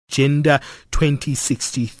Agenda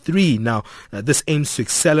 2063. Now, this aims to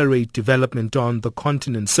accelerate development on the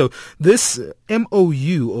continent. So this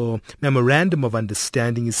MOU, or Memorandum of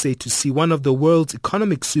Understanding, is said to see one of the world's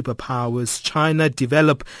economic superpowers, China,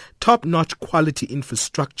 develop top-notch quality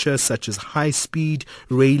infrastructure such as high-speed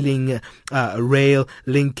rail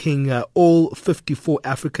linking all 54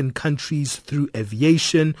 African countries through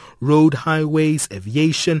aviation, road highways,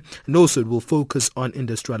 aviation, and also it will focus on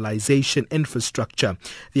industrialization infrastructure.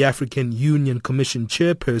 The African Union Commission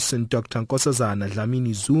Chairperson, Dr. Nkosazana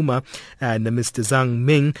Dlamini-Zuma, and Mr. Zhang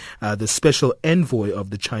Ming, the special envoy of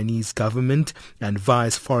the Chinese government and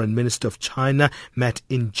Vice Foreign Minister of China, met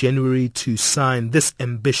in January to sign this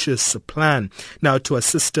ambitious plan. Now, to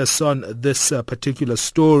assist us on this particular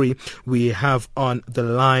story, we have on the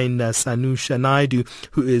line Sanusha Naidu,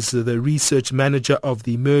 who is the research manager of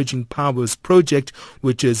the Emerging Powers Project,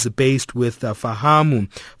 which is based with Fahamu.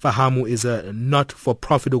 Fahamu is a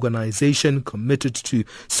not-for-profit organization committed to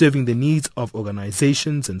serving the needs of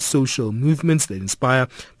organizations and social movements that inspire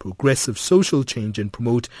progressive social change and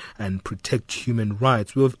promote and protect human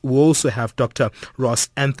rights. We also have Dr. Ross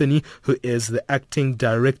Anthony, who is the acting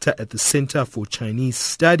director at the Center for Chinese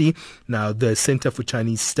Study. Now, the Center for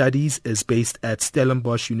Chinese Studies is based at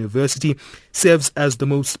Stellenbosch University, serves as the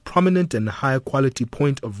most prominent and higher quality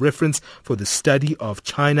point of reference for the study of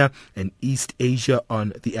China and East Asia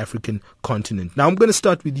on the African continent. Now, I'm going to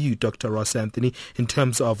start with you, Dr. Ross Anthony, in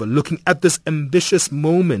terms of looking at this ambitious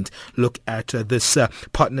moment, look at this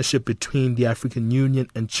partnership between the African Union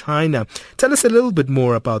and China. Tell us a little bit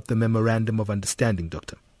more about the Memorandum of Understanding,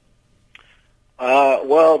 Doctor.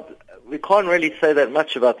 Well, we can't really say that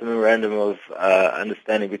much about the Memorandum of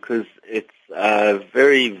Understanding because it's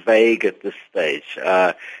very vague at this stage.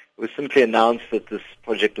 It was simply announced that this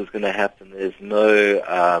project was going to happen. There's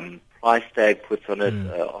no price tag put on it.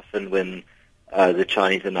 Often when the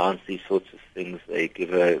Chinese announce these sorts of things, they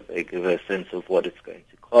give a sense of what it's going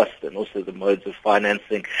to cost and also the modes of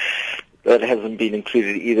financing. That hasn't been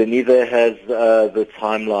included either. Neither has the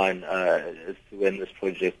timeline as to when this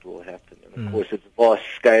project will happen. And of course, it's vast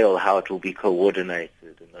scale how it will be coordinated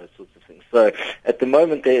and those sorts of things. So at the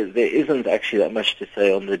moment, there isn't actually that much to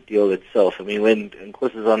say on the deal itself. I mean, when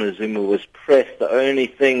Nkosazana Zuma was pressed, the only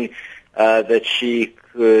thing that she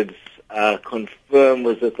could confirm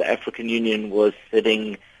was that the African Union was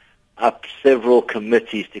setting up several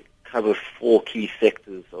committees to cover 4 key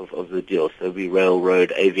sectors of the deal. So it'll be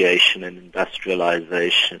railroad, aviation, and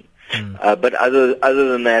industrialization. But other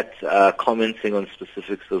than that, commenting on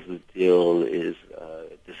specifics of the deal is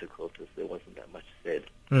difficult as there wasn't that much said.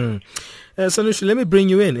 Sanusha, let me bring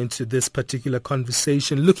you into this particular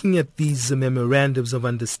conversation, looking at these memorandums of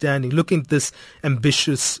understanding, looking at this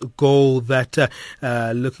ambitious goal that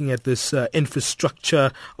looking at this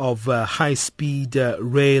infrastructure of high-speed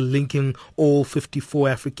rail linking all 54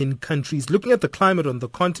 African countries, looking at the climate on the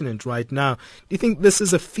continent right now. Do you think this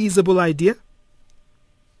is a feasible idea?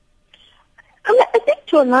 I think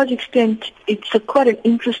to a large extent it's quite an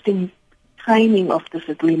interesting timing of this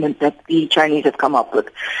agreement that the Chinese have come up with.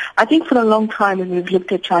 I think for a long time when we've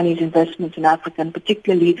looked at Chinese investments in Africa, and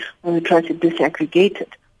particularly when we try to disaggregate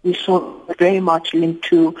it, we saw it very much linked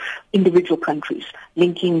to individual countries,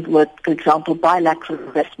 linking with, for example, bilateral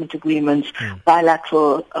investment agreements,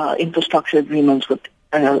 bilateral infrastructure agreements with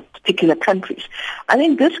particular countries. I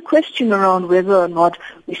think this question around whether or not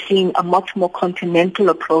we're seeing a much more continental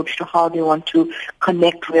approach to how they want to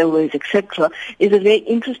connect railways, etc., is a very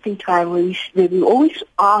interesting time where we always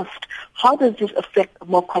asked, how does this affect a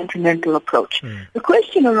more continental approach? The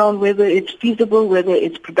question around whether it's feasible, whether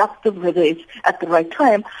it's productive, whether it's at the right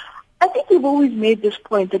time, I think we've always made this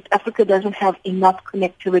point that Africa doesn't have enough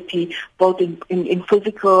connectivity, both in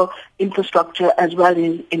physical infrastructure as well as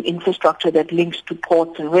in infrastructure that links to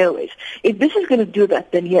ports and railways. If this is going to do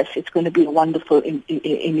that, then yes, it's going to be a wonderful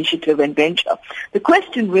initiative and venture. The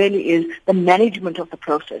question really is the management of the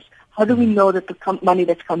process. How do we know that the money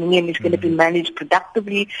that's coming in is going to be managed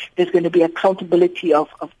productively? There's going to be accountability of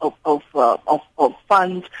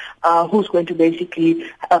funds. Who's going to basically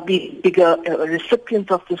be bigger recipients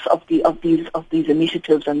of these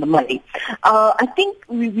initiatives and the money? I think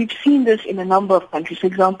we've seen this in a number of countries. For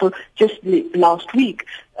example, just last week,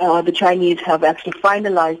 the Chinese have actually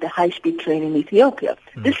finalized a high-speed train in Ethiopia.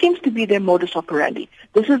 This seems to be their modus operandi.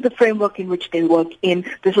 This is the framework in which they work in.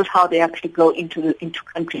 This is how they actually go into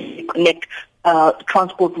countries, connect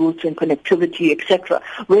transport routes and connectivity, etc.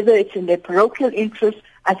 Whether it's in their parochial interests,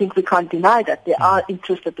 I think we can't deny that there are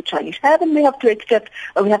interests that the Chinese have, and we have to accept,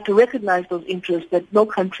 we have to recognize those interests, that no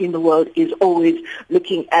country in the world is always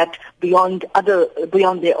looking at beyond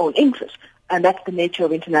their own interests. and that's the nature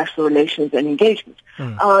of international relations and engagement.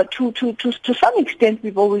 To some extent,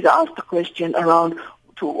 we've always asked the question around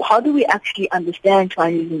how do we actually understand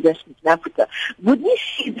Chinese investments in Africa? Would we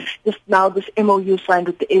see this MOU signed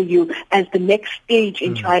with the AU as the next stage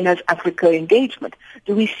in China's Africa engagement?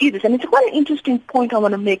 Do we see this? And it's quite an interesting point I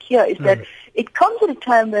want to make here is that it comes at a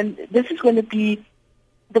time when this is going to be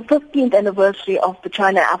the 15th anniversary of the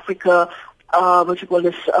China-Africa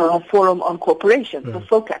Forum on Cooperation, the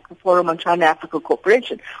FOCAC, the Forum on China-Africa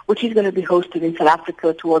Cooperation, which is going to be hosted in South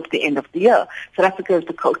Africa towards the end of the year. South Africa is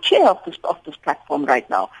the co-chair of this platform right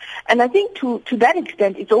now. And I think to that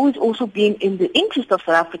extent, it's always also been in the interest of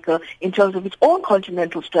South Africa in terms of its own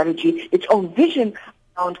continental strategy, its own vision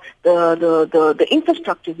around the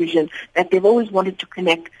infrastructure vision, that they've always wanted to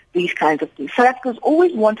connect these kinds of things. South Africa's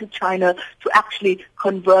always wanted China to actually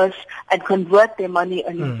converse and convert their money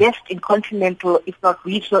and invest in continental, if not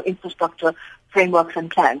regional infrastructure frameworks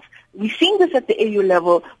and plans. We're seeing this at the AU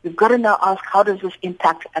level. We've got to now ask, how does this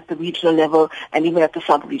impact at the regional level and even at the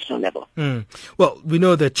sub-regional level? Well, we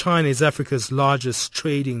know that China is Africa's largest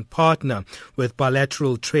trading partner, with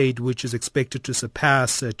bilateral trade which is expected to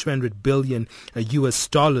surpass $200 billion US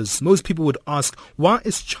dollars. Most people would ask, why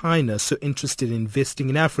is China so interested in investing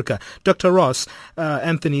in Africa? Dr. Ross,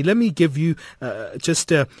 Anthony, let me give you just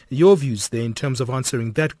your views there in terms of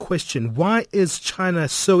answering that question. Why is China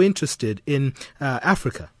so interested in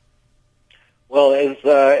Africa? Well,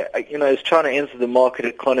 as China entered the market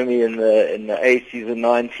economy in the 80s and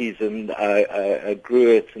 90s and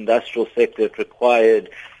grew its industrial sector, it required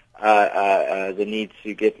the need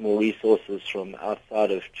to get more resources from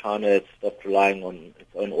outside of China. It stopped relying on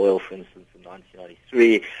its own oil, for instance, in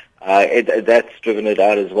 1993. That's driven it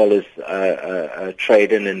out, as well as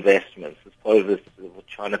trade and investments. It's part of this, what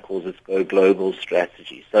China calls its Go Global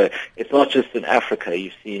strategy. So it's not just in Africa.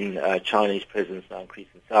 You've seen Chinese presence now increase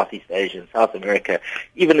in Southeast Asia and South America.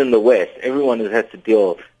 Even in the West, everyone has had to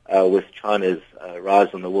deal with China's rise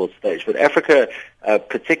on the world stage. But Africa,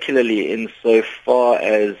 particularly insofar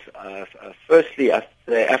as, firstly, I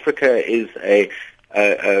say Africa is a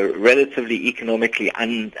relatively economically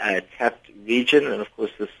untapped region, and of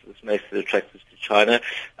course this makes it attractive to China,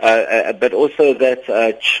 but also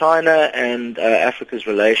that China and Africa's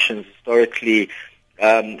relations historically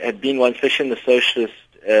have been one, especially in the socialist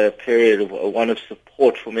period, one of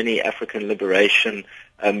support for many African liberation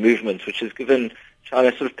movements, which has given China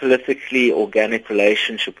a sort of politically organic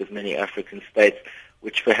relationship with many African states,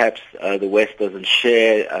 which perhaps the West doesn't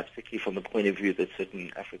share, particularly from the point of view that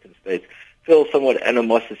certain African states feel somewhat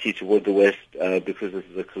animosity toward the West because this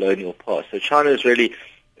is a colonial past. So China has really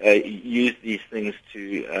used these things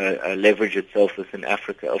to leverage itself within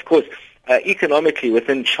Africa. Of course, economically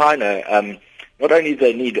within China, not only do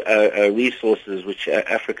they need resources, which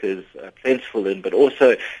Africa is plentiful in, but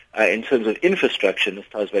also in terms of infrastructure, and this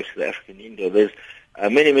ties back to the African Union, there's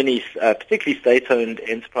many, particularly state-owned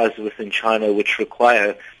enterprises within China which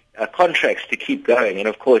require contracts to keep going. And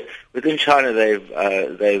of course, within China,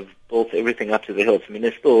 they've built everything up to the hills. I mean,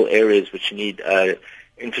 there's still areas which need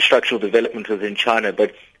infrastructural development within China,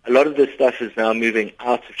 but a lot of this stuff is now moving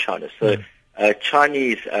out of China. So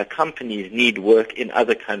Chinese companies need work in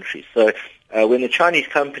other countries. So when a Chinese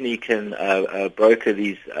company can broker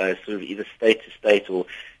these sort of either state-to-state or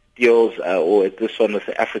deals, or this one with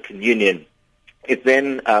the African Union, it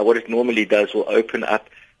then, what it normally does, will open up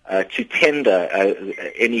to tender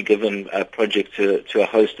any given project to a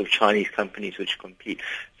host of Chinese companies which compete.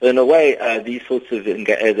 So in a way, these sorts of the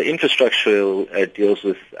infrastructural deals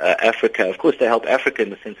with Africa, of course, they help Africa in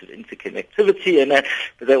the sense of interconnectivity and that,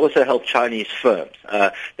 but they also help Chinese firms.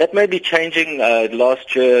 That may be changing.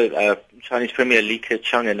 Last year, Chinese Premier Li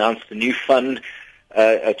Keqiang announced a new fund,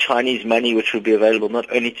 Chinese money, which will be available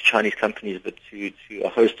not only to Chinese companies but to a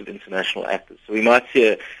host of international actors. So we might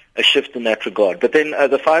see a shift in that regard. But then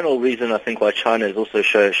the final reason I think why China has also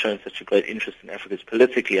shown such a great interest in Africa is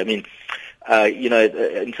politically. I mean,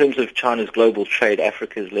 in terms of China's global trade,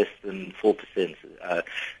 Africa is less than 4%.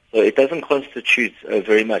 So it doesn't constitute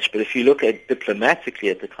very much. But if you look at diplomatically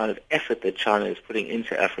at the kind of effort that China is putting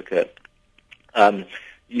into Africa,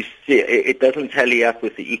 you see it doesn't tally up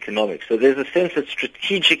with the economics. So there's a sense that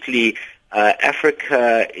strategically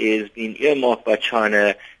Africa is being earmarked by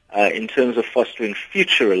China in terms of fostering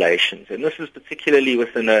future relations. And this is particularly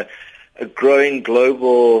within a growing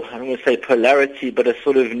global, I don't want to say polarity, but a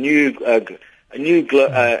sort of new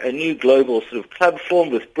global sort of club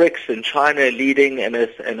formed with BRICS and China leading, and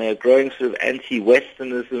a growing sort of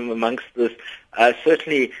anti-Westernism amongst this.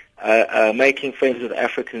 Certainly, making friends with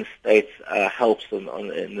African states helps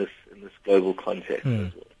in this global context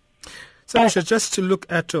as well. Sanusha, just to look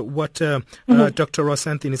at what Dr. Ross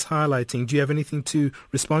Anthony is highlighting, do you have anything to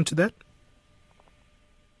respond to that?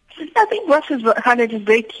 I think Russ has highlighted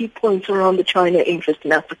very key points around the China interest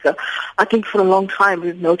in Africa. I think for a long time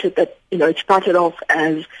we've noted that, it started off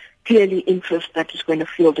as clearly interest that is going to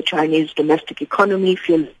fuel the Chinese domestic economy,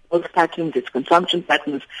 fuel growth patterns, its consumption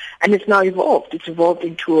patterns, and it's now evolved. It's evolved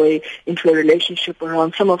into a relationship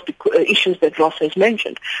around some of the issues that Ross has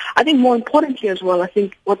mentioned. I think more importantly as well, I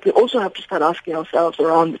think what we also have to start asking ourselves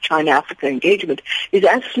around the China-Africa engagement is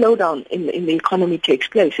as slowdown in the economy takes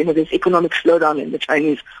place, there's economic slowdown in the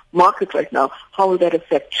Chinese market right now, how will that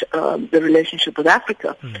affect the relationship with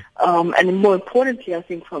Africa? And more importantly, I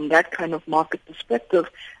think from that kind of market perspective,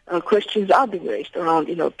 questions are being raised around,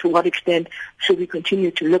 to what extent should we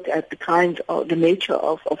continue to look at the nature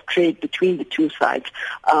of trade between the two sides,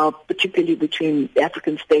 particularly between the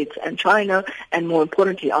African states and China, and more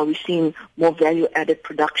importantly, are we seeing more value-added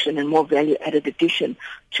production and more value-added addition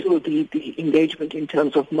to the engagement in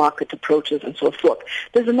terms of market approaches and so forth.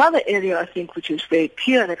 There's another area, I think, which is very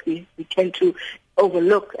clear that we tend to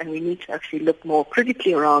overlook and we need to actually look more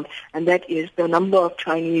critically around, and that is the number of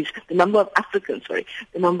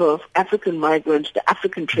African migrants, the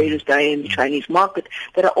African traders that are in the Chinese market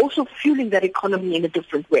that are also fueling that economy in a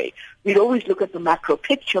different way. We always look at the macro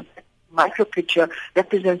picture. Micro picture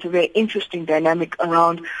represents a very interesting dynamic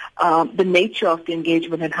around the nature of the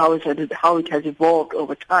engagement and how it has evolved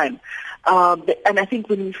over time. And I think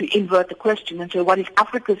when we invert the question and say, what is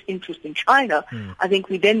Africa's interest in China, I think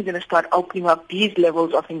we're then going to start opening up these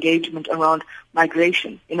levels of engagement around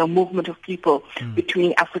migration, movement of people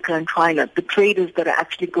between Africa and China, the traders that are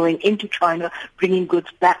actually going into China, bringing goods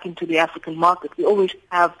back into the African market. We always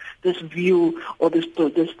have this view or this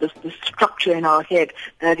structure in our head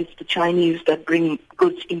that it's the Chinese that bring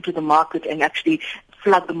goods into the market and actually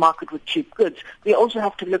flood the market with cheap goods. We also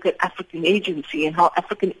have to look at African agency and how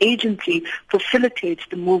African agency facilitates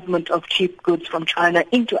the movement of cheap goods from China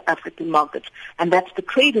into African markets. And that's the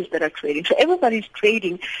traders that are trading. So everybody's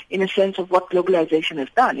trading in a sense of what globalization has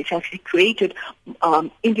done. It's actually created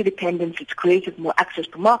interdependence. It's created more access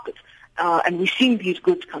to markets. And we're seeing these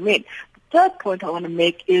goods come in. The third point I want to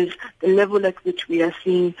make is the level at which we are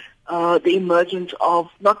seeing the emergence of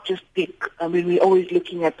not just we're always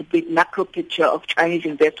looking at the big macro picture of Chinese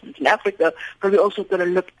investments in Africa, but we're also going to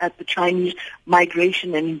look at the Chinese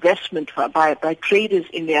migration and investment by traders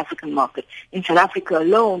in the African market. In South Africa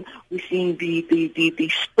alone, we're seeing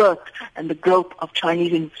the spurt and the growth of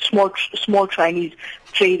Chinese and small Chinese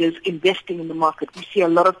traders investing in the market. We see a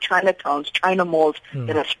lot of Chinatowns, China malls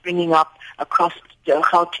that are springing up across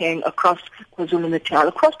Gauteng, across KwaZulu-Natal,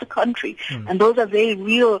 across the country. And those are very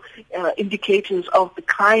real indicators of the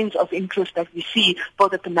kinds of interest that we see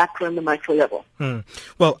both at the macro and the micro level.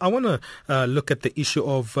 Well, I want to look at the issue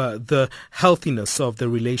of the healthiness of the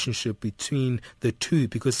relationship between the two,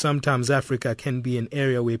 because sometimes Africa can be an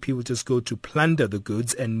area where people just go to plunder the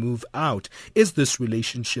goods and move out. Is this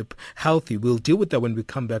relationship healthy? We'll deal with that when we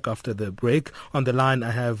come back after the break. On the line,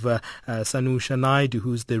 I have Sanusha Naidu,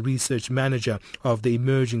 who's the research manager of the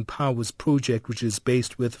Emerging Powers Project, which is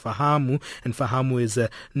based with Fahamu. And Fahamu is a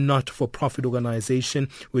not-for-profit organization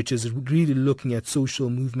which is really looking at social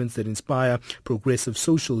movements that inspire progressive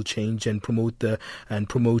social change and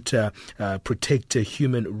protect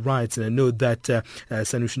human rights. And I know that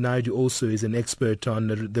Sanusha Naidu also is an expert on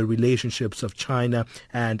the relationships of China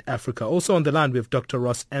and Africa. Also on the line, we have Dr.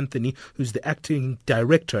 Ross Anthony, who's the acting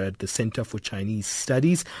director at the Center for Chinese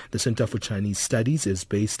Studies. The Center for Chinese Studies is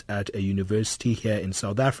based at a university here in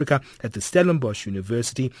South Africa, at the Stellenbosch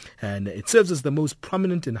University, and it serves as the most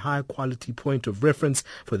prominent and high-quality point of reference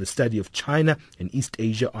for the study of China and East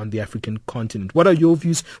Asia on the African continent. What are your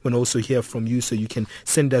views? We'll also hear from you, so you can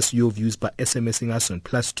send us your views by SMSing us on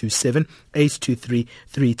 +27 823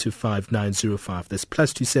 325 905. That's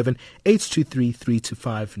 +27 823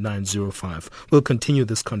 325 905. We'll continue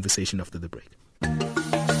this conversation after the break.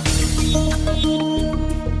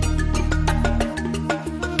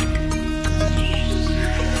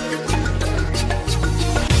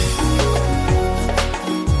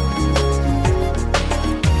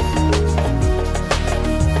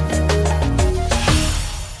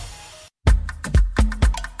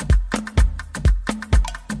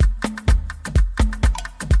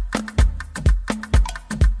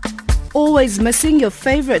 Always Always missing your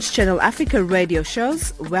favorite Channel Africa radio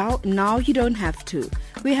shows? Well, now you don't have to.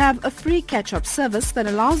 We have a free catch-up service that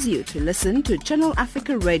allows you to listen to Channel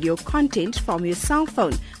Africa radio content from your cell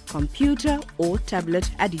phone, computer or tablet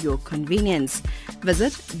at your convenience.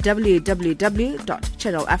 Visit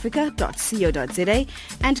www.channelafrica.co.za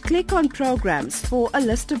and click on programs for a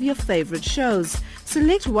list of your favorite shows.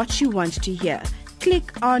 Select what you want to hear.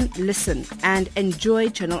 Click on Listen and enjoy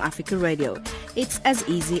Channel Africa Radio. It's as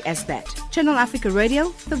easy as that. Channel Africa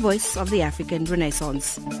Radio, the voice of the African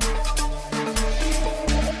Renaissance.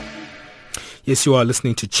 Yes, you are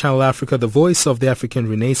listening to Channel Africa, the voice of the African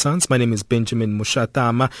Renaissance. My name is Benjamin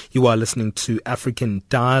Moshatama. You are listening to African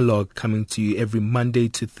Dialogue, coming to you every Monday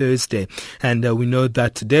to Thursday. And we know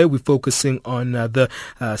that today we're focusing on the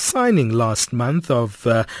signing last month of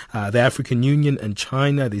the African Union and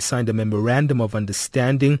China. They signed a memorandum of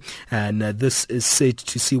understanding, and this is said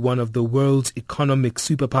to see one of the world's economic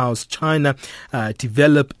superpowers, China,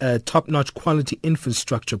 develop a top-notch quality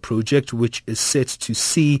infrastructure project, which is set to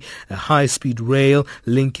see a high-speed rail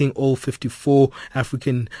linking all 54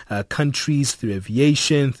 African countries through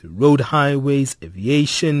aviation, through road highways,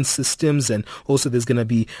 aviation systems, and also there's going to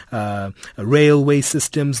be railway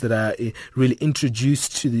systems that are really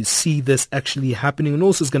introduced to see this actually happening, and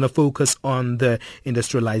also is going to focus on the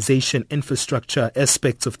industrialization infrastructure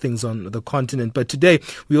aspects of things on the continent. But today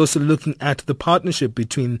we're also looking at the partnership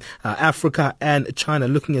between Africa and China,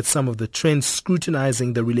 looking at some of the trends,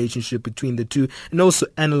 scrutinizing the relationship between the two, and also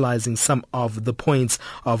analyzing some of the points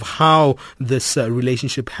of how this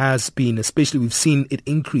relationship has been, especially we've seen it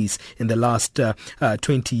increase in the last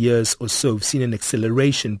 20 years or so. We've seen an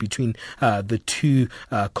acceleration between the two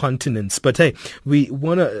continents. But hey, we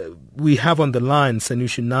have on the line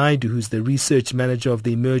Sanusha Naidu, who's the research manager of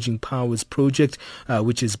the Emerging Powers Project,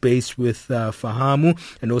 which is based with Fahamu,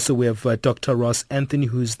 and also we have Dr. Ross Anthony,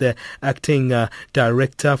 who's the acting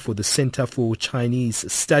director for the Center for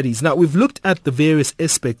Chinese Studies. Now, we've looked at the various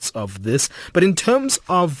aspects of this, but in terms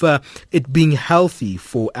of it being healthy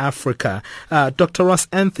for Africa, Dr. Ross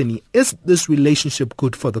Anthony, is this relationship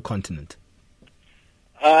good for the continent?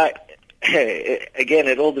 Again,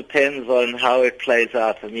 it all depends on how it plays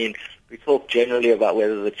out. I mean, we talk generally about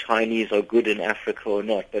whether the Chinese are good in Africa or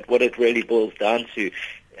not, but what it really boils down to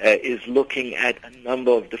is looking at a number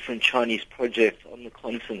of different Chinese projects on the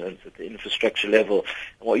continent at the infrastructure level.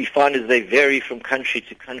 And what you find is they vary from country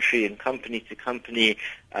to country and company to company.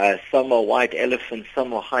 Some are white elephants,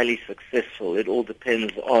 some are highly successful. It all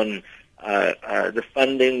depends on the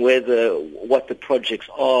funding, what the projects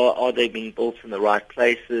are they being built in the right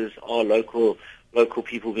places, are local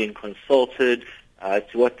people being consulted,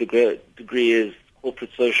 to what degree is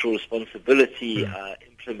corporate social responsibility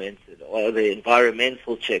implemented, or are there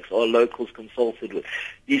environmental checks, are locals consulted with,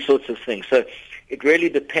 these sorts of things. So it really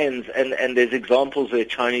depends, and there's examples where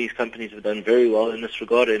Chinese companies have done very well in this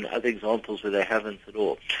regard, and other examples where they haven't at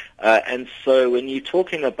all. And so when you're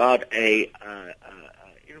talking about a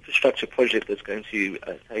infrastructure project that's going to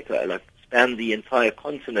span the entire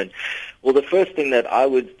continent, well, the first thing that I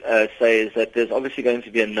would say is that there's obviously going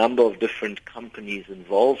to be a number of different companies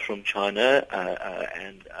involved from China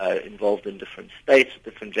and involved in different states with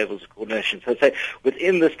different levels of coordination. So I'd say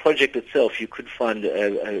within this project itself, you could find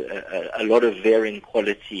a lot of varying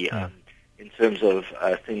quality in terms of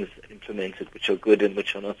things implemented which are good and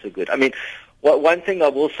which are not so good. I mean, one thing I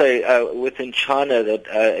will say within China that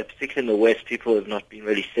particularly in the West people have not been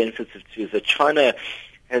really sensitive to is that China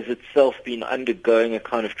has itself been undergoing a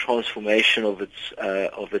kind of transformation of its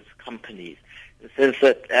companies, in the sense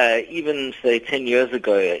that even say 10 years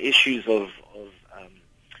ago, issues of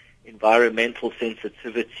environmental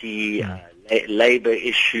sensitivity, labor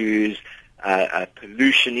issues,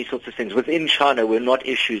 pollution, these sorts of things within China were not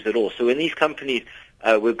issues at all. So when these companies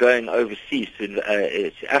were going overseas to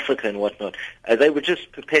Africa and whatnot, they would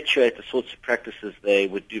just perpetuate the sorts of practices they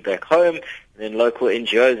would do back home. And then local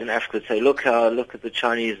NGOs in Africa would say, look at the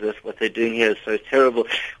Chinese, what they're doing here is so terrible.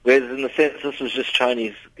 Whereas in the sense, this was just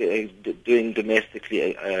Chinese doing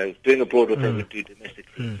domestically, doing abroad what they would do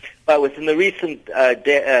domestically. But within the recent,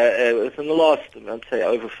 within the last, I'd say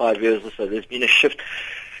over 5 years or so, there's been a shift.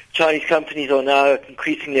 Chinese companies are now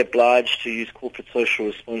increasingly obliged to use corporate social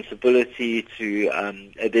responsibility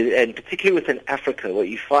and particularly within Africa, what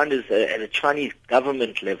you find is at a Chinese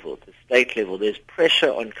government level, at the state level, there's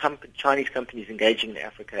pressure on Chinese companies engaging in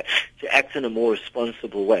Africa to act in a more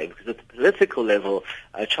responsible way. Because at the political level,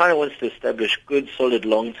 China wants to establish good, solid,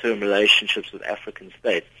 long-term relationships with African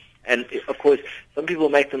states. And, of course, some people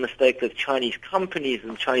make the mistake that Chinese companies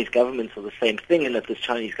and Chinese governments are the same thing and that this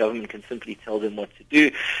Chinese government can simply tell them what to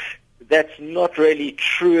do. that's not really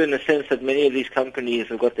true in the sense that many of these companies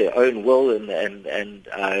have got their own will and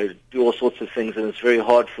do all sorts of things, and it's very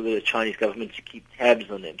hard for the Chinese government to keep tabs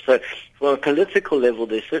on them. So from a political level,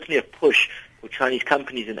 there's certainly a push for Chinese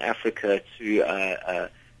companies in Africa to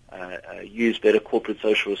use better corporate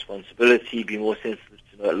social responsibility, be more sensitive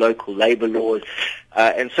to local labor laws.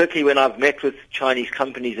 And certainly when I've met with Chinese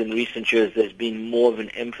companies in recent years, there's been more of an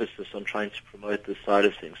emphasis on trying to promote this side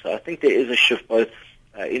of things. So I think there is a shift both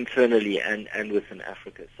internally and within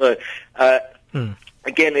Africa. So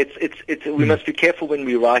again, we must be careful when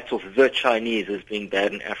we write off the Chinese as being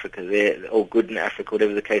bad in Africa or good in Africa,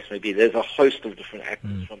 whatever the case may be. There's a host of different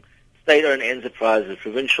actors from state-owned enterprises,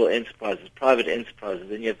 provincial enterprises, private enterprises.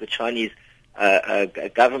 Then you have the Chinese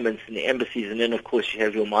governments and the embassies, and then of course you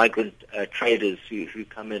have your migrant traders who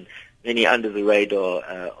come in, many under the radar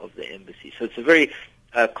of the embassy. So it's a very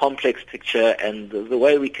complex picture, and the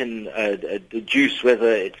way we can deduce whether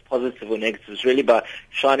it's positive or negative is really by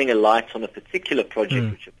shining a light on a particular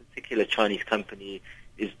project which a particular Chinese company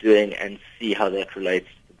is doing and see how that relates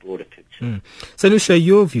to the broader picture. Sanusha,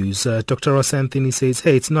 your views. Dr. Ross Anthony says,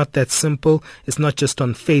 hey, it's not that simple. It's not just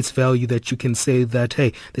on face value that you can say that,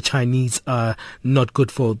 hey, the Chinese are not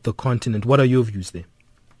good for the continent. What are your views there?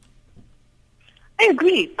 I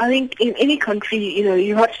agree. I think in any country,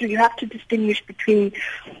 you have to distinguish between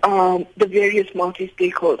the various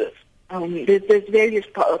multi-stakeholders. There's various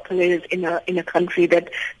players in a country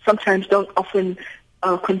that sometimes don't often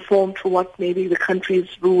conform to what maybe the country's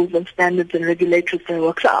rules and standards and regulatory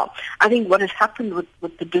frameworks are. I think what has happened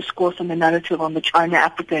with the discourse and the narrative on the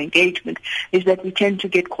China-Africa engagement is that we tend to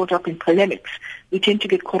get caught up in polemics. We tend to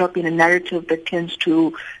get caught up in a narrative that tends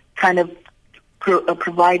to kind of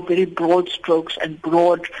provide very broad strokes and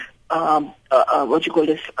broad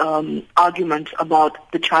arguments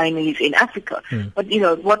about the Chinese in Africa. But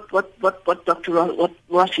what Dr.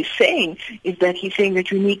 Ross is saying is that he's saying that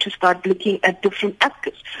you need to start looking at different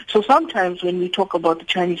actors. So sometimes when we talk about the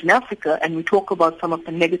Chinese in Africa and we talk about some of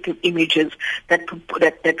the negative images that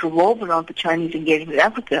revolve around the Chinese engagement in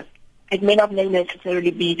Africa, it may not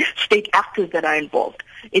necessarily be state actors that are involved.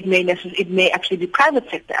 It may actually be private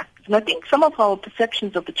sector actors. And I think some of our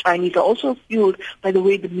perceptions of the Chinese are also fueled by the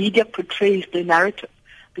way the media portrays the narrative.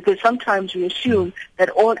 Because sometimes we assume that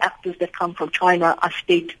all actors that come from China are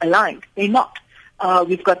state-aligned. They're not.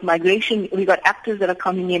 We've got migration, we've got actors that are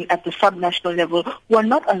coming in at the subnational level who are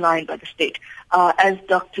not aligned by the state. As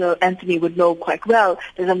Dr. Anthony would know quite well,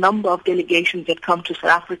 there's a number of delegations that come to South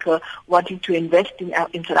Africa wanting to invest in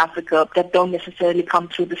South Africa that don't necessarily come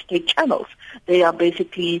through the state channels. They are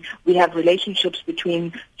basically, we have relationships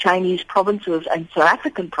between Chinese provinces and South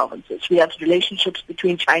African provinces. We have relationships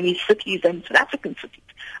between Chinese cities and South African cities.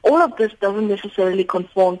 All of this doesn't necessarily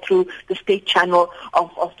conform through the state channel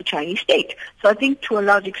of the Chinese state. So I think to a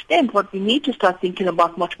large extent what we need to start thinking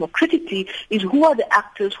about much more critically is who are the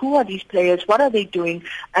actors, who are these players, what are they doing,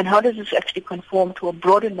 and how does this actually conform to a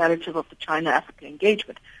broader narrative of the China-Africa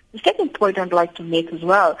engagement. The second point I'd like to make as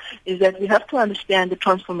well is that we have to understand the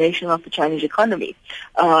transformation of the Chinese economy,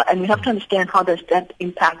 and we have to understand how does that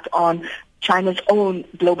impact on China's own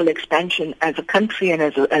global expansion as a country and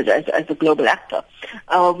as a global actor.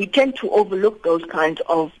 We tend to overlook those kinds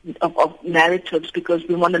of narratives because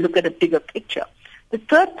we want to look at a bigger picture. The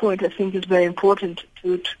third point I think is very important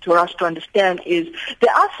to us to understand is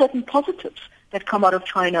there are certain positives that come out of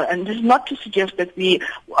China, and this is not to suggest that we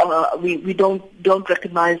don't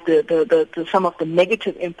recognize the some of the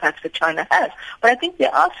negative impacts that China has. But I think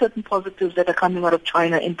there are certain positives that are coming out of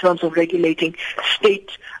China in terms of regulating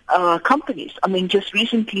state companies. I mean, just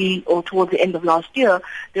recently or towards the end of last year,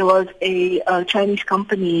 there was a Chinese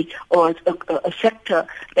company or a sector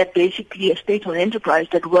that basically a state-owned enterprise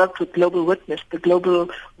that worked with Global Witness, the Global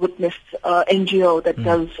Witness NGO that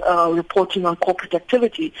does reporting on corporate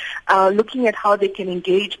activity, looking at how they can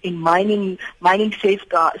engage in mining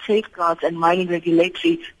safeguards and mining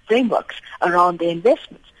regulatory frameworks around their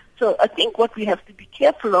investments. So I think what we have to be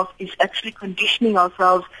careful of is actually conditioning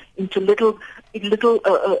ourselves into little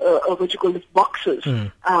boxes,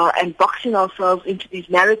 and boxing ourselves into these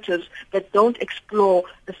narratives that don't explore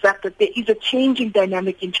the fact that there is a changing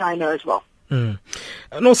dynamic in China as well.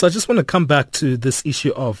 And also, I just want to come back to this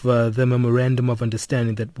issue of the memorandum of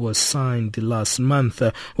understanding that was signed last month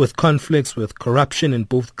with conflicts, with corruption in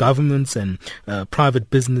both governments and private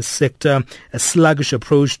business sector, a sluggish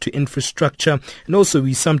approach to infrastructure, and also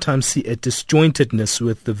we sometimes see a disjointedness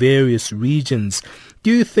with the various regions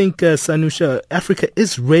Do you think, Sanusha, Africa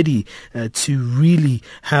is ready to really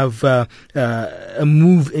have a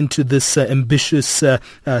move into this ambitious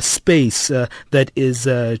space that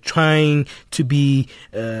is trying to be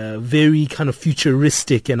very kind of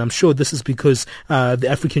futuristic? And I'm sure this is because the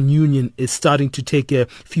African Union is starting to take a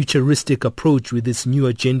futuristic approach with this new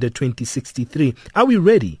Agenda 2063. Are we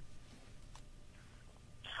ready?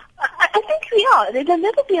 I think we are. There'll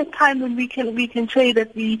never be a time when we can say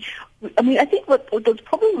that I think what the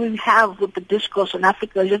problem we have with the discourse on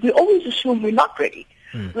Africa is that we always assume we're not ready.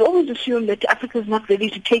 We always assume that Africa is not ready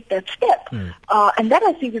to take that step. And that,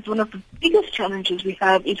 I think, is one of the biggest challenges we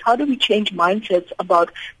have, is how do we change mindsets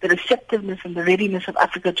about the receptiveness and the readiness of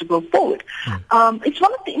Africa to go forward. It's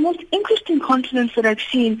one of the most interesting continents that I've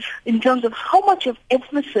seen in terms of how much of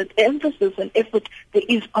emphasis and effort there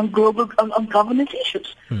is on on governance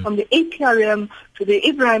issues, from the APRM to the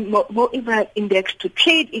Mo Ibrahim Index to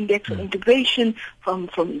Trade Index on integration, from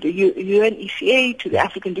the UN ECA to the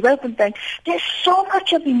African Development Bank. There's so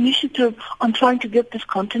much of initiative on trying to get this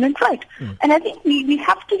continent right. And I think we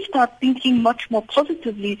have to start thinking much more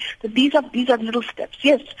positively that these are little steps.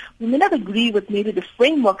 Yes, we may not agree with maybe the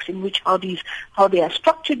frameworks in which how they are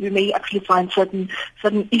structured. We may actually find certain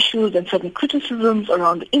issues and certain criticisms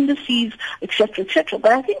around the indices, etc., etc.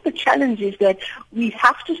 But I think the challenge is that we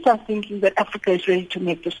have to start thinking that Africa is ready to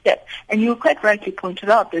make the step. And you quite rightly pointed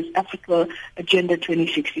out there's Africa Agenda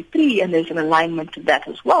 2063, and there's an alignment to that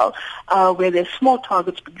as well, where there's small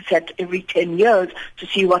targets being set every 10 years to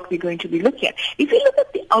see what we're going to be looking at. If you look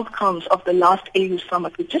at the outcomes of the last AU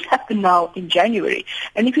summit, which just happened now in January,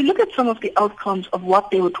 and if you look at some of the outcomes of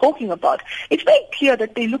what they were talking about, it's very clear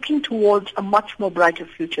that they're looking towards a much more brighter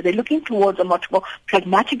future. They're looking towards a much more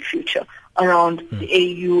pragmatic future around the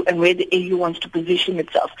AU and where the AU wants to position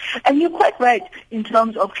itself. And you're quite right in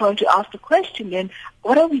terms of trying to ask the question then,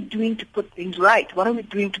 what are we doing to put things right? What are we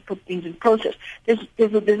doing to put things in process? There's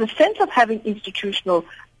a sense of having institutional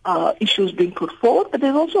issues being put forward, but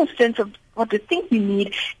there's also a sense of what I think we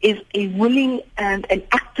need is a willing and an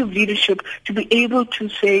active leadership to be able to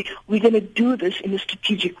say, we're going to do this in a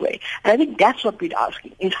strategic way. And I think that's what we're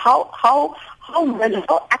asking, is how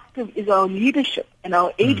active is our leadership and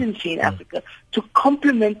our agency in Africa to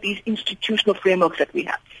complement these institutional frameworks that we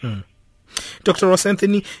have. Dr. Ross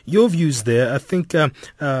Anthony, your views there. I think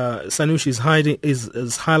Sanusha is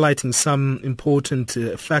highlighting some important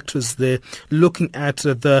factors there, looking at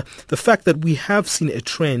the fact that we have seen a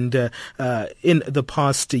trend in the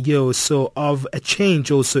past year or so of a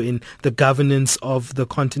change also in the governance of the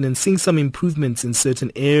continent, seeing some improvements in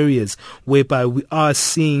certain areas whereby we are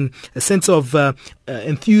seeing a sense of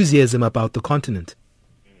enthusiasm about the continent.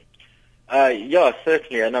 Yeah,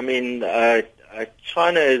 certainly. And I mean,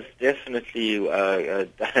 China is definitely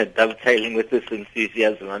dovetailing with this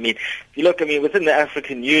enthusiasm. I mean, if you look, within the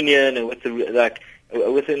African Union and within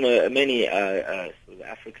many sort of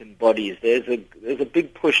African bodies, there's a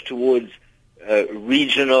big push towards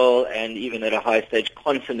regional and even at a high stage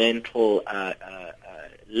continental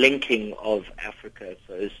linking of Africa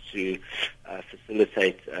so as to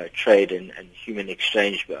facilitate trade and human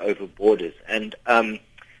exchange over borders. And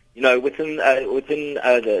within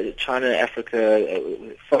the China-Africa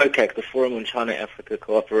FOCAC, the Forum on China-Africa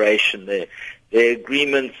Cooperation, their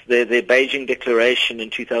agreements, their Beijing Declaration in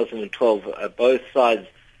 2012, both sides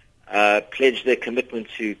pledged their commitment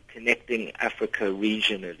to connecting Africa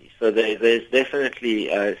regionally. So there's definitely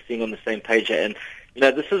seeing on the same page. And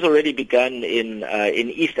this has already begun in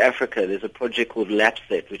East Africa. There's a project called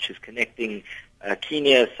LAPSET, which is connecting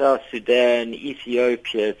Kenya, South Sudan,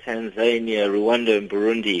 Ethiopia, Tanzania, Rwanda, and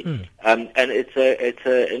Burundi. And it's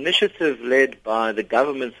an initiative led by the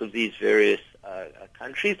governments of these various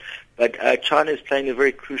countries, but China is playing a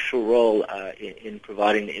very crucial role in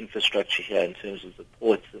providing the infrastructure here in terms of the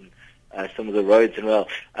ports and some of the roads and rail.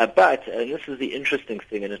 But, and this is the interesting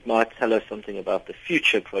thing, and it might tell us something about the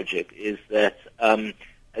future project, is that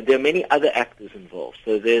there are many other actors involved.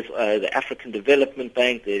 So there's the African Development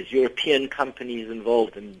Bank, there's European companies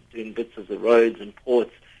involved in doing bits of the roads and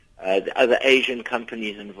ports, the other Asian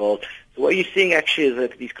companies involved. So what you're seeing actually is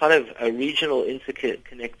that these kind of regional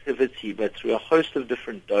interconnectivity, but through a host of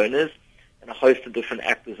different donors and a host of different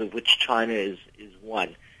actors, of which China is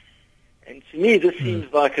one. And to me, this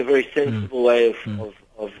seems like a very sensible way of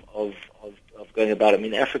going about it.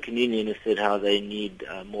 The African Union has said how they need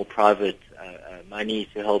more private money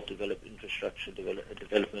to help develop infrastructure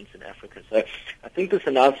developments in Africa. So I think this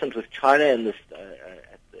announcement with China and this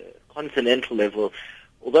at the continental level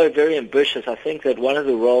although very ambitious, I think that one of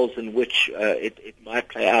the roles in which it might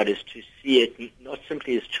play out is to see it not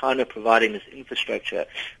simply as China providing this infrastructure,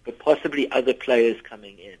 but possibly other players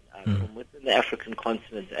coming in from within the African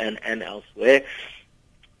continent and elsewhere.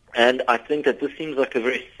 And I think that this seems like a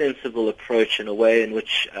very sensible approach in a way in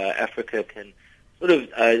which Africa can sort of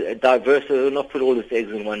not put all its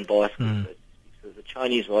eggs in one basket. So the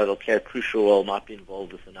Chinese, while they'll play a crucial role, might be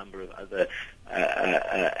involved with a number of other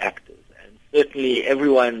actors. And certainly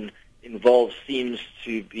everyone involved seems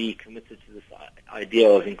to be committed to this idea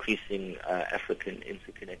of increasing African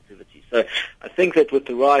interconnectivity. So I think that with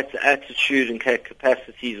the right attitude and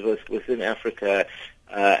capacities within Africa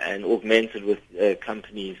and augmented with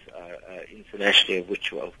companies internationally, of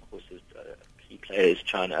which, of course, is a key player is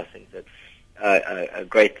China, I think that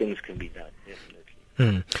great things can be done, definitely.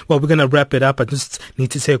 Well, we're going to wrap it up. I just need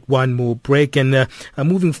to take one more break. And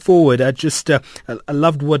moving forward, I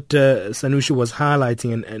loved what Sanusha was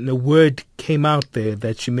highlighting, and a word came out there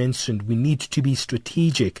that she mentioned. We need to be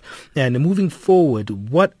strategic. And moving forward,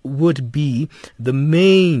 what would be the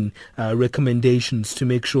main recommendations to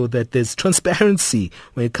make sure that there's transparency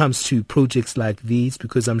when it comes to projects like these?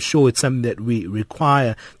 Because I'm sure it's something that we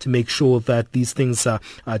require to make sure that these things are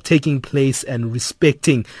taking place and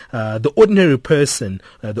respecting the ordinary person.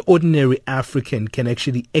 The ordinary African can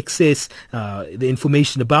actually access the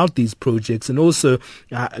information about these projects, and also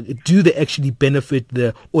do they actually benefit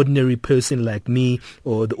the ordinary person like me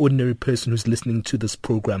or the ordinary person who's listening to this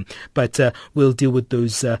program. But we'll deal with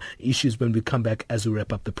those issues when we come back as we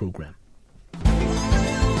wrap up the program.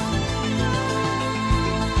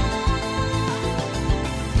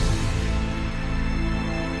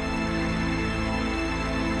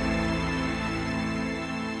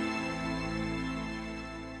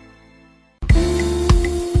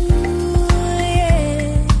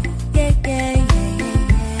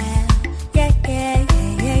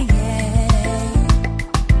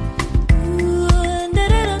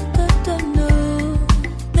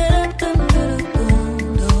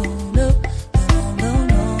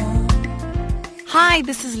 Hi,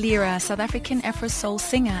 this is Lyra, South African Afro Soul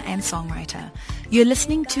singer and songwriter. You're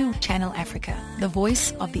listening to Channel Africa, the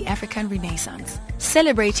voice of the African Renaissance,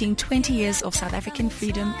 celebrating 20 years of South African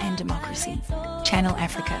freedom and democracy. Channel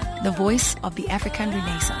Africa, the voice of the African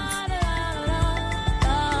Renaissance.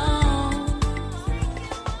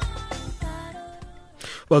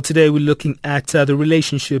 Well, today we're looking at the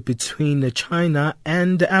relationship between China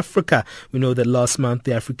and Africa. We know that last month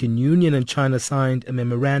the African Union and China signed a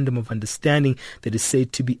memorandum of understanding that is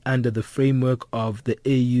said to be under the framework of the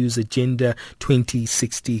AU's Agenda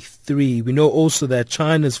 2063. We know also that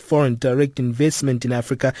China's foreign direct investment in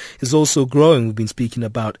Africa is also growing. We've been speaking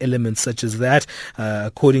about elements such as that.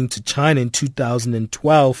 According to China in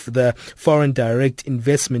 2012, the foreign direct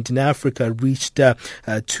investment in Africa reached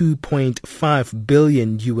 $2.5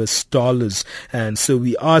 billion. And so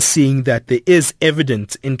we are seeing that there is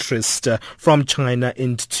evident interest from China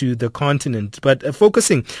into the continent. But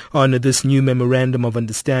focusing on this new memorandum of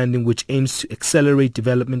understanding, which aims to accelerate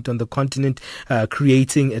development on the continent,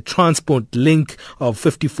 creating a transport link of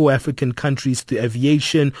 54 African countries through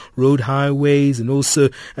aviation, road, highways, and also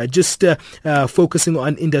just focusing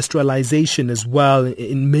on industrialization as well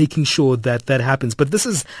in making sure that that happens. But this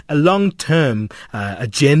is a long-term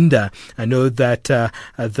agenda. I know that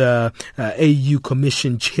the AU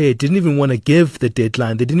Commission chair didn't even want to give the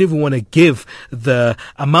deadline. They didn't even want to give the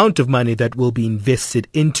amount of money that will be invested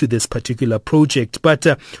into this particular project. But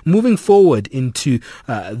moving forward into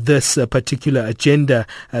this particular agenda,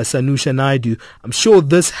 Sanusha Naidu, I'm sure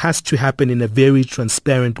this has to happen in a very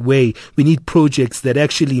transparent way. We need projects that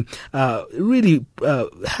actually really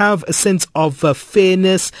have a sense of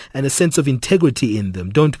fairness and a sense of integrity in them,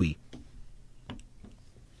 don't we?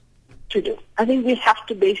 To do. I think we have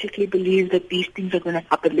to basically believe that these things are going to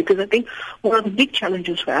happen, because I think one of the big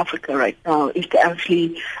challenges for Africa right now is to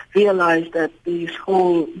actually realize that this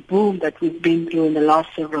whole boom that we've been through in the last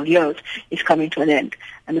several years is coming to an end.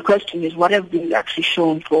 And the question is, what have we actually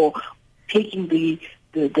shown for taking the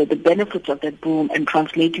benefits of that boom and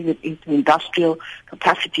translating it into industrial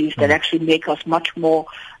capacities that actually make us much more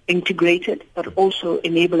integrated, but also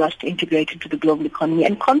enable us to integrate into the global economy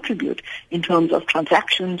and contribute in terms of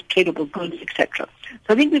transactions, tradable goods, etc.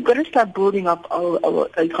 So I think we've got to start building up our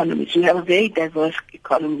economies. We have a very diverse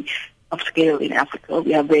economy. of scale in Africa.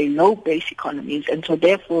 We have very low base economies, and so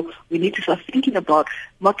therefore we need to start thinking about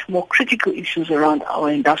much more critical issues around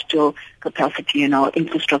our industrial capacity and our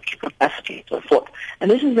infrastructure capacity and so forth.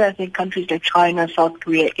 And this is where I think countries like China, South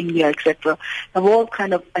Korea, India, etc., have all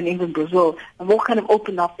kind of, and even Brazil, have all kind of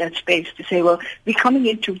opened up that space to say, well, we're coming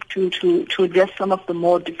in to address some of the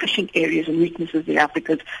more deficient areas and weaknesses in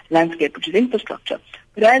Africa's landscape, which is infrastructure.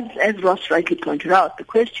 But as Ross rightly pointed out, the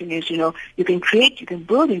question is, you can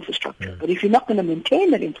build infrastructure, but if you're not going to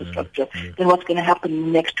maintain that infrastructure, then what's going to happen in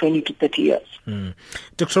the next 20 to 30 years?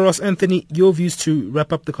 Dr. Ross Anthony, your views to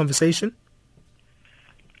wrap up the conversation?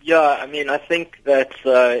 Yeah, I mean, I think that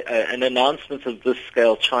an announcement of this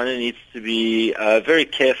scale, China needs to be very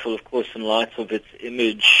careful, of course, in light of its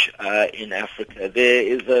image in Africa. There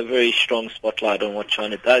is a very strong spotlight on what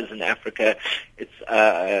China does in Africa. Its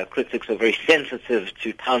critics are very sensitive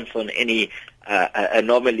to pounce on any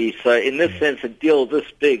anomaly. So in this sense, a deal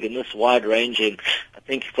this big and this wide-ranging, I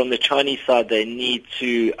think from the Chinese side, they need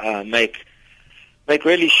to make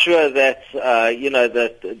really sure that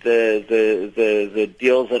that the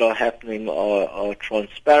deals that are happening are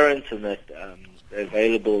transparent and that they're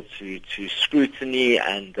available to scrutiny,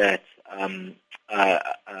 and that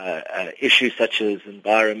issues such as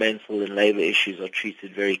environmental and labor issues are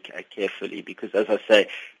treated very carefully, because, as I say,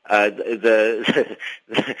 the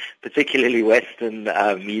particularly Western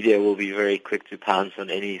media will be very quick to pounce on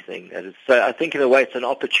anything that is. So I think in a way it's an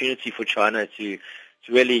opportunity for China to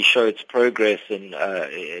really show its progress in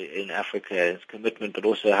Africa, its commitment, but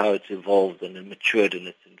also how it's evolved and matured in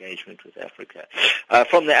its engagement with Africa.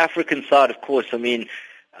 From the African side, of course, I mean,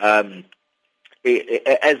 as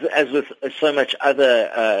with so much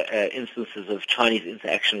other instances of Chinese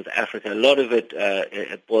interaction with Africa, a lot of it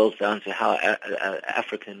boils down to how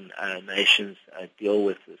African nations deal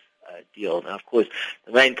with this deal. Now, of course,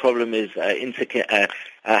 the main problem is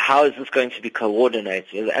how is this going to be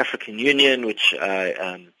coordinated? The African Union, which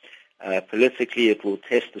politically it will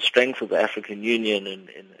test the strength of the African Union and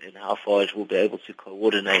how far it will be able to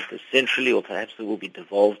coordinate this centrally, or perhaps it will be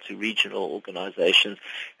devolved to regional organizations.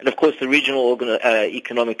 And, of course, the regional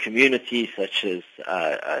economic communities such as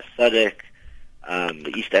SADC,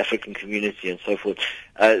 the East African Community and so forth,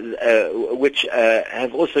 which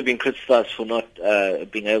have also been criticized for not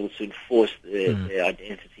being able to enforce their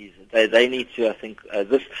identities. They need to, I think,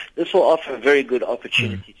 this will offer a very good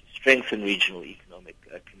opportunity to strengthen regional economic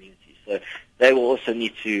communities. So they will also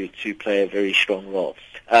need to play a very strong role.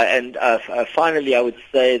 And finally, I would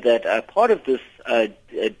say that part of this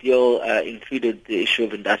deal included the issue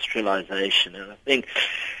of industrialization, and I think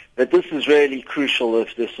that this is really crucial of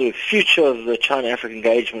the sort of future of the China-Africa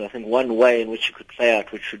engagement. I think one way in which it could play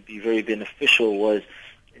out, which would be very beneficial, was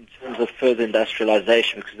in terms of further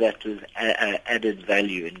industrialization, because that was added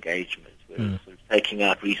value engagement, where sort of taking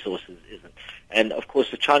out resources isn't. And, of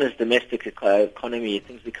course, with China's domestic economy,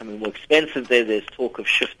 things becoming more expensive there. There's talk of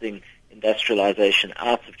shifting industrialization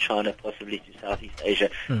out of China, possibly to Southeast Asia.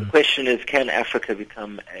 The question is, can Africa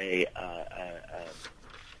become an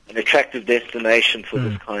attractive destination for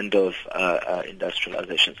this kind of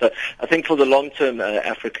industrialization? So I think for the long term,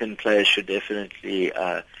 African players should definitely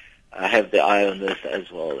have their eye on this as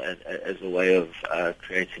well, as a way of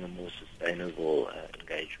creating a more sustainable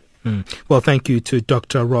engagement. Well, thank you to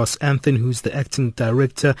Dr. Ross Anthony, who's the Acting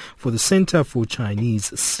Director for the Center for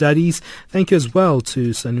Chinese Studies. Thank you as well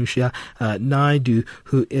to Sanusha Naidu,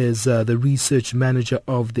 who is the Research Manager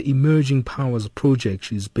of the Emerging Powers Project.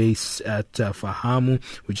 She's based at Fahamu,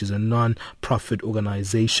 which is a non-profit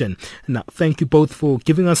organization. Now, thank you both for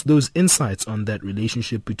giving us those insights on that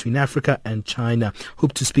relationship between Africa and China.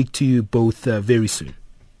 Hope to speak to you both very soon.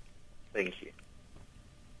 Thank you.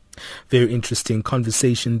 Very interesting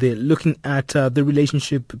conversation there, looking at the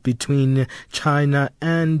relationship between China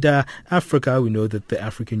and Africa. We know that the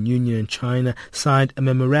African Union and China signed a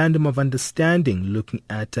memorandum of understanding looking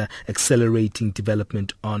at accelerating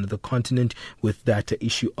development on the continent, with that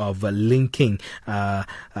issue of linking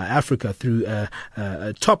Africa through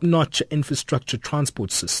a top-notch infrastructure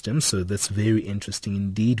transport system. So that's very interesting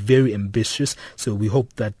indeed, very ambitious. So we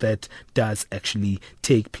hope that that does actually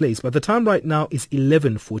take place. But the time right now is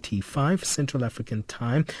 11:45 Central African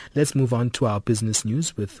time. Let's move on to our business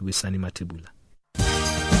news with Wisani Matebula.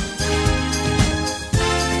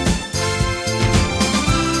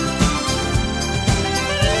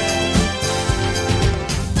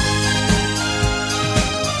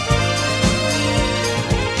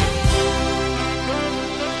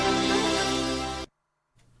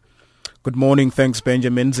 Good morning. Thanks,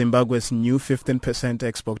 Benjamin. Zimbabwe's new 15%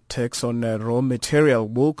 export tax on raw material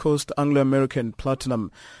will cost Anglo-American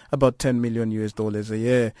Platinum about $10 million a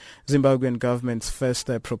year. Zimbabwean government's first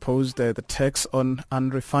proposed the tax on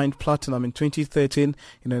unrefined platinum in 2013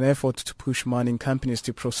 in an effort to push mining companies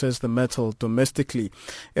to process the metal domestically.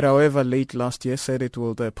 It, however, late last year said it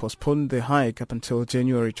will postpone the hike up until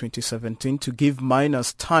January 2017 to give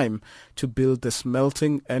miners time to build the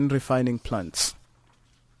smelting and refining plants.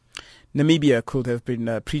 Namibia could have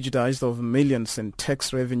been prejudiced of millions in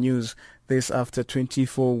tax revenues. This after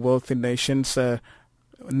 24 wealthy nationals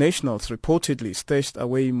reportedly stashed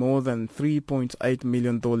away more than $3.8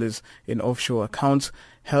 million in offshore accounts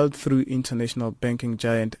held through international banking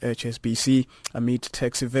giant HSBC amid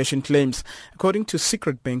tax evasion claims. According to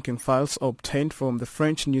secret banking files obtained from the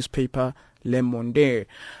French newspaper Le Monde,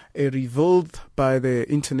 revealed by the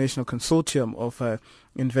International Consortium of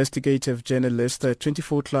investigative journalists,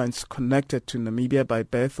 24 clients connected to Namibia by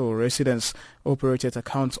birth or residence operated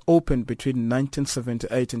accounts opened between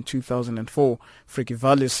 1978 and 2004. Frikkie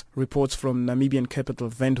Wallis reports from Namibian capital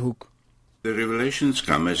Windhoek. The revelations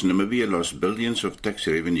come as Namibia lost billions of tax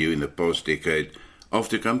revenue in the past decade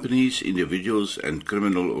after companies, individuals and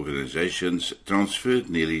criminal organizations transferred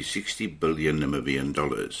nearly 60 billion Namibian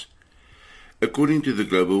dollars. According to the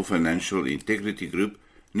Global Financial Integrity Group,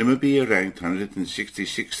 Namibia ranked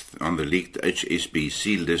 166th on the leaked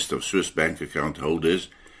HSBC list of Swiss bank account holders,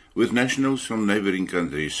 with nationals from neighboring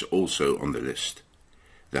countries also on the list.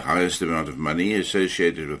 The highest amount of money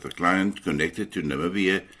associated with a client connected to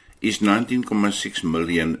Namibia is 19.6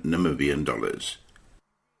 million Namibian dollars.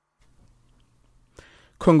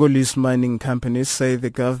 Congolese mining companies say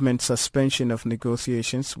the government's suspension of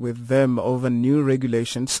negotiations with them over new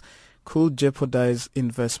regulations could jeopardize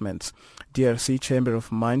investments. DRC Chamber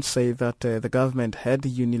of Mines say that the government had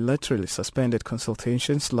unilaterally suspended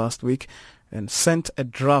consultations last week and sent a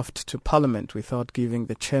draft to Parliament without giving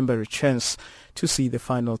the chamber a chance to see the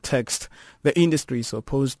final text. The industry is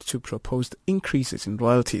opposed to proposed increases in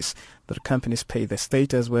royalties that companies pay the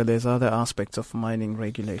state as well as other aspects of mining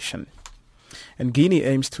regulation. And Guinea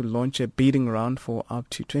aims to launch a bidding round for up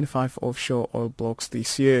to 25 offshore oil blocks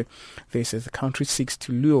this year. This as the country seeks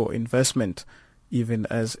to lure investment even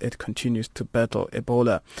as it continues to battle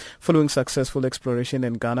Ebola. Following successful exploration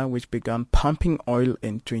in Ghana, which began pumping oil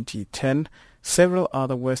in 2010, several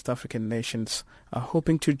other West African nations are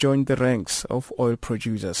hoping to join the ranks of oil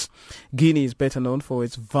producers. Guinea is better known for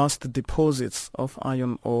its vast deposits of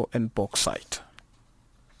iron ore and bauxite.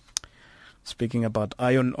 Speaking about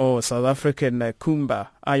iron ore, South African Kumba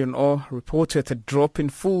Iron Ore reported a drop in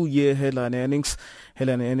full-year headline earnings.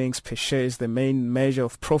 Headline earnings per share is the main measure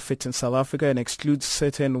of profit in South Africa and excludes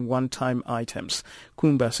certain one-time items.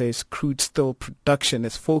 Kumba says crude steel production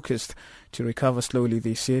is focused to recover slowly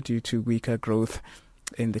this year due to weaker growth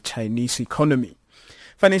in the Chinese economy.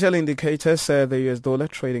 Financial indicators, the US dollar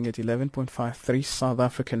trading at 11.53, South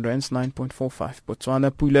African rands 9.45, Botswana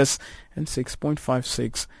pulas and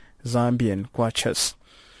 6.56 Zambian kwachas.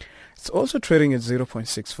 It's also trading at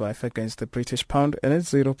 0.65 against the British pound and at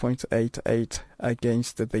 0.88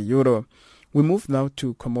 against the euro. We move now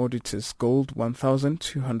to commodities. Gold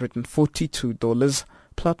 $1,242,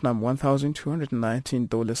 platinum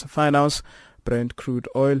 $1,219 a fine ounce. Brent crude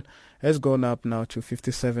oil has gone up now to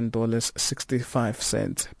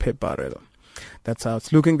 $57.65 per barrel. That's how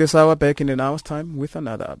it's looking this hour. Back in an hour's time with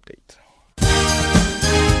another update.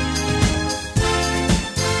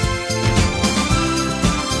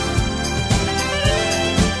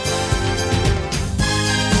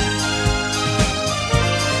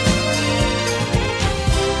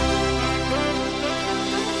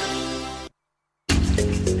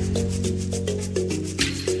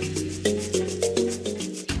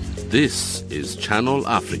 This is Channel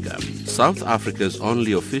Africa, South Africa's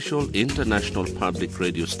only official international public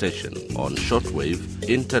radio station on shortwave,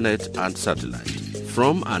 internet and satellite.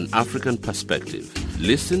 From an African perspective,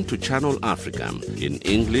 listen to Channel Africa in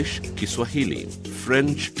English, Kiswahili,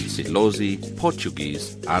 French, Silozi,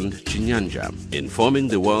 Portuguese and Chinyanja, informing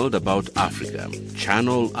the world about Africa.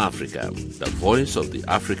 Channel Africa, the voice of the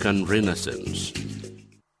African Renaissance.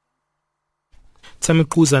 Tammy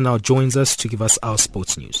Kuza now joins us to give us our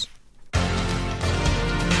sports news.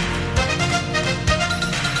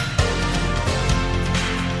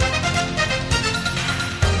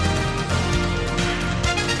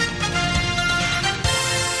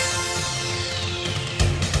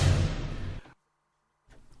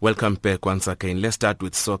 Welcome back once again. Let's start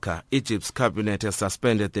with soccer. Egypt's cabinet has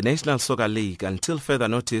suspended the National Soccer League until further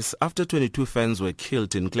notice after 22 fans were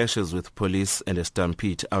killed in clashes with police and a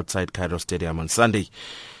stampede outside Cairo Stadium on Sunday.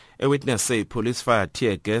 A witness said police fired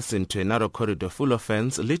tear gas into a narrow corridor full of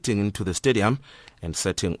fans leading into the stadium and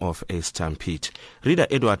setting off a stampede. Rida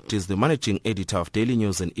Edward is the managing editor of Daily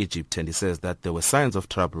News in Egypt, and he says that there were signs of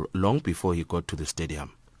trouble long before he got to the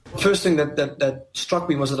stadium. First thing that struck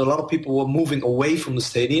me was that a lot of people were moving away from the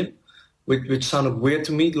stadium, which sounded weird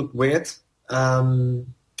to me. It looked weird. And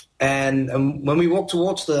when we walked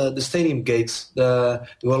towards the stadium gates, there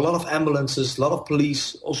were a lot of ambulances, a lot of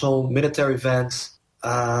police, also military vans.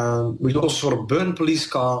 We also sort of burned police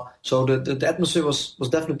car, so the atmosphere was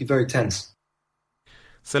definitely very tense.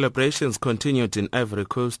 Celebrations continued in Ivory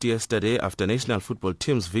Coast yesterday after national football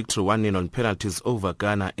team's victory 1-0 on penalties over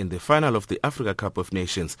Ghana in the final of the Africa Cup of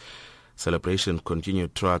Nations. Celebrations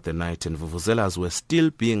continued throughout the night, and vuvuzelas were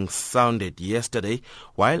still being sounded yesterday,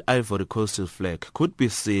 while Ivory Coast's flag could be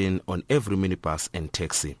seen on every minibus and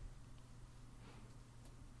taxi.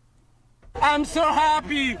 I'm so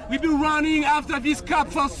happy. We've been running after this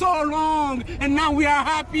cup for so long, and now we are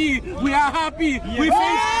happy. We are happy.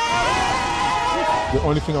 Yeah. The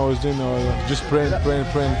only thing I was doing was just praying.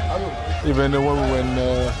 Even when we went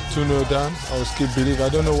 2-0 down, I was still believing. I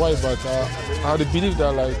don't know why, but I had to believe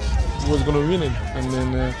that we was going to win it. And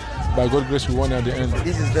then by God's grace, we won at the end.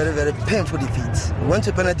 This is very, very painful defeat. We went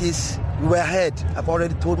to penalties. We were ahead. I've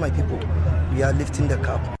already told my people we are lifting the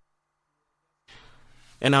cup.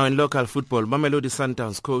 And now in local football, Mamelodi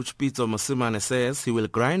Sundowns coach Pitso Mosimane says he will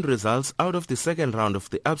grind results out of the second round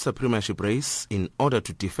of the ABSA Premiership race in order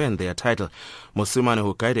to defend their title. Mosimane,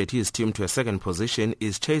 who guided his team to a second position,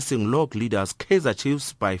 is chasing log leaders Kaizer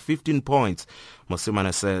Chiefs by 15 points.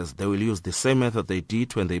 Mosimane says they will use the same method they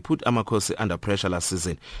did when they put Amakosi under pressure last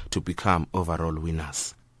season to become overall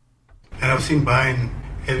winners. And I've seen Bayern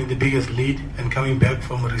having the biggest lead and coming back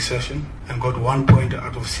from a recession and got 1 point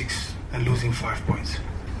out of 6 and losing 5 points.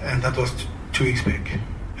 And that was 2 weeks back.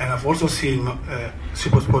 And I've also seen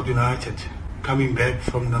SuperSport United coming back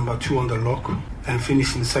from number 2 on the log and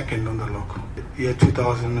finishing second on the log, year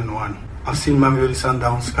 2001. I've seen Mamelodi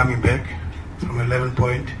Sundowns coming back from 11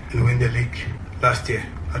 points and win the league last year.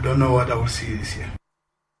 I don't know what I will see this year.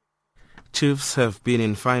 Chiefs have been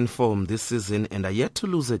in fine form this season and are yet to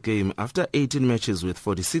lose a game after 18 matches with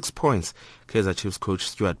 46 points. Kaizer Chiefs coach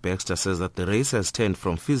Stuart Baxter says that the race has turned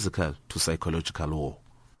from physical to psychological war.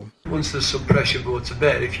 Once there's some pressure brought to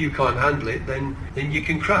bear, if you can't handle it, then you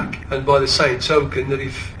can crack. And by the same token, that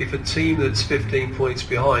if a team that's 15 points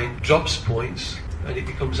behind drops points and it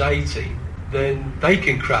becomes 18, then they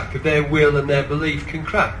can crack. Their will and their belief can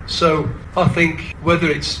crack. So I think whether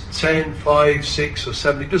it's 10, 5, 6 or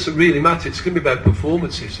 7, it doesn't really matter. It's going to be about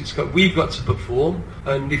performances. We've got to perform,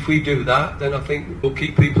 and if we do that, then I think we'll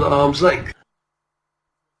keep people at arm's length.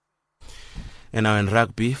 And now in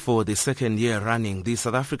rugby, for the second year running, the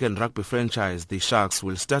South African rugby franchise, the Sharks,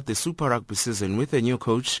 will start the Super Rugby season with a new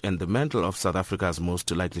coach and the mantle of South Africa's most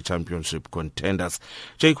likely championship contenders.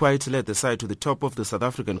 Jake White led the side to the top of the South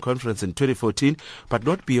African Conference in 2014, but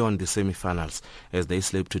not beyond the semi-finals, as they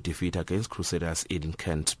slipped to defeat against Crusaders in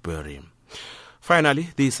Canterbury.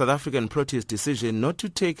 Finally, the South African Proteas decision not to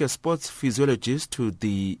take a sports physiologist to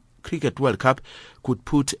the Cricket World Cup could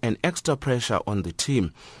put an extra pressure on the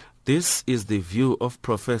team. This is the view of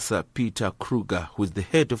Professor Peter Kruger, who is the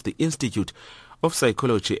head of the Institute of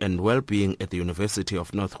Psychology and Wellbeing at the University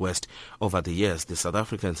of Northwest. Over the years, the South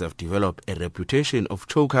Africans have developed a reputation of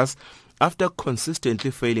chokers after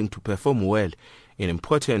consistently failing to perform well in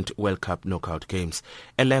important World Cup knockout games.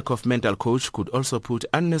 A lack of mental coach could also put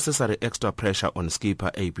unnecessary extra pressure on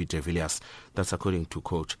skipper A.B. de Villiers. That's according to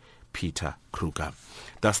coach Peter Kruger.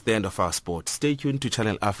 That's the end of our sport. Stay tuned to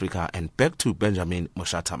Channel Africa and back to Benjamin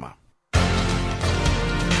Moshatama.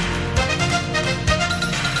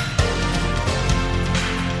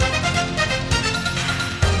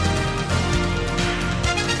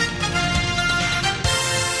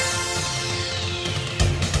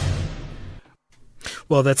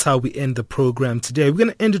 Well, that's how we end the program today. We're going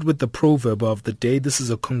to end it with the proverb of the day. This is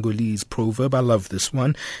a Congolese proverb. I love this one.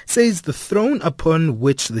 It says, the throne upon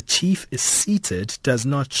which the chief is seated does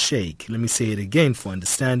not shake. Let me say it again for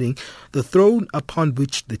understanding. The throne upon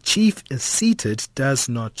which the chief is seated does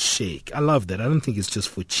not shake. I love that. I don't think it's just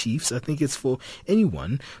for chiefs. I think it's for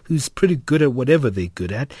anyone who's pretty good at whatever they're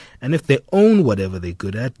good at. And if they own whatever they're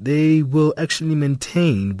good at, they will actually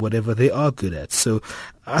maintain whatever they are good at. So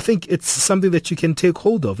I think it's something that you can take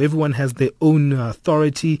hold of. Everyone has their own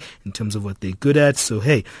authority in terms of what they're good at. So,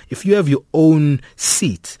 hey, if you have your own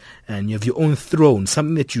seat and you have your own throne,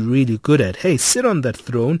 something that you're really good at, hey, sit on that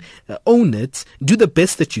throne, own it, do the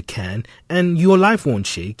best that you can, and your life won't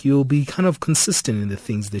shake. You'll be kind of consistent in the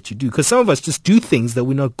things that you do. Because some of us just do things that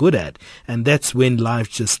we're not good at, and that's when life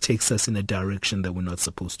just takes us in a direction that we're not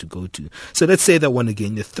supposed to go to. So let's say that one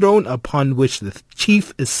again. The throne upon which the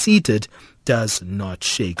chief is seated does not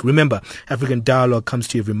shake. Remember, African Dialogue comes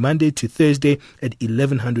to you every Monday to Thursday at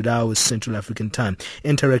 1100 hours Central African Time.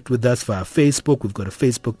 Interact with us via Facebook. We've got a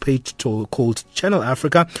Facebook page called Channel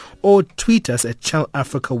Africa, or tweet us at Channel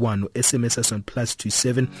Africa 1 or SMS us on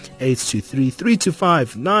 +27 823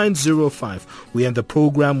 325 905. We end the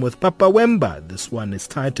program with Papa Wemba. This one is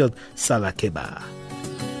titled Salakeba.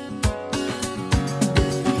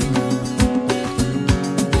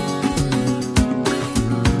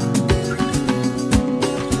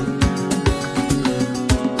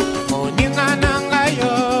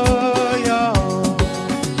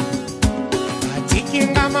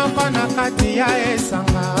 Ya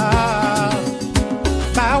esanga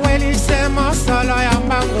bawelise mosolo ya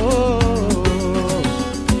mbango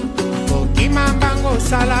okima mbango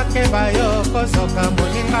salake bayo kozoka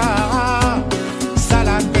moninga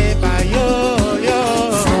salake bayo yo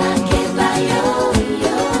salake bayo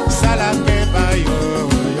yo salake bayo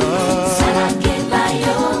yo salake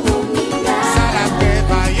bayo moninga salake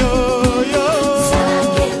bayo yo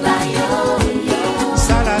salake bayo yo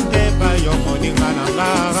salake bayo moninga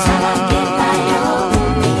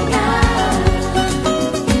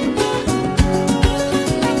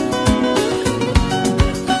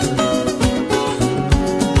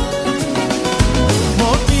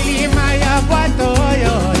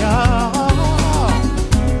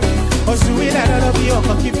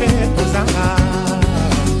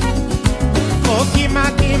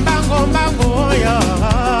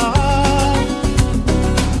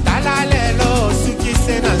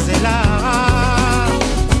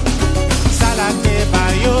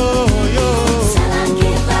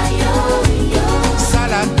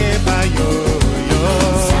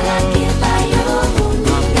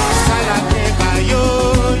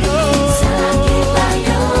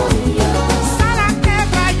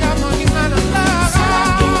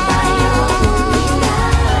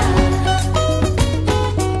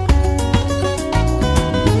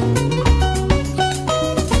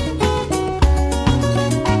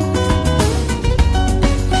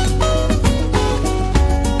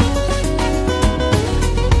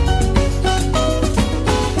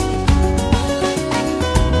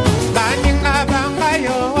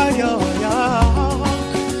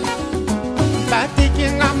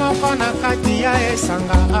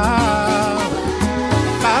nanga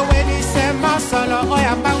bawelise masolo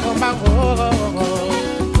oya mbango mbango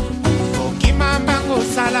okima mbango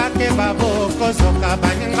salake babo kozoka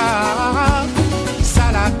baninga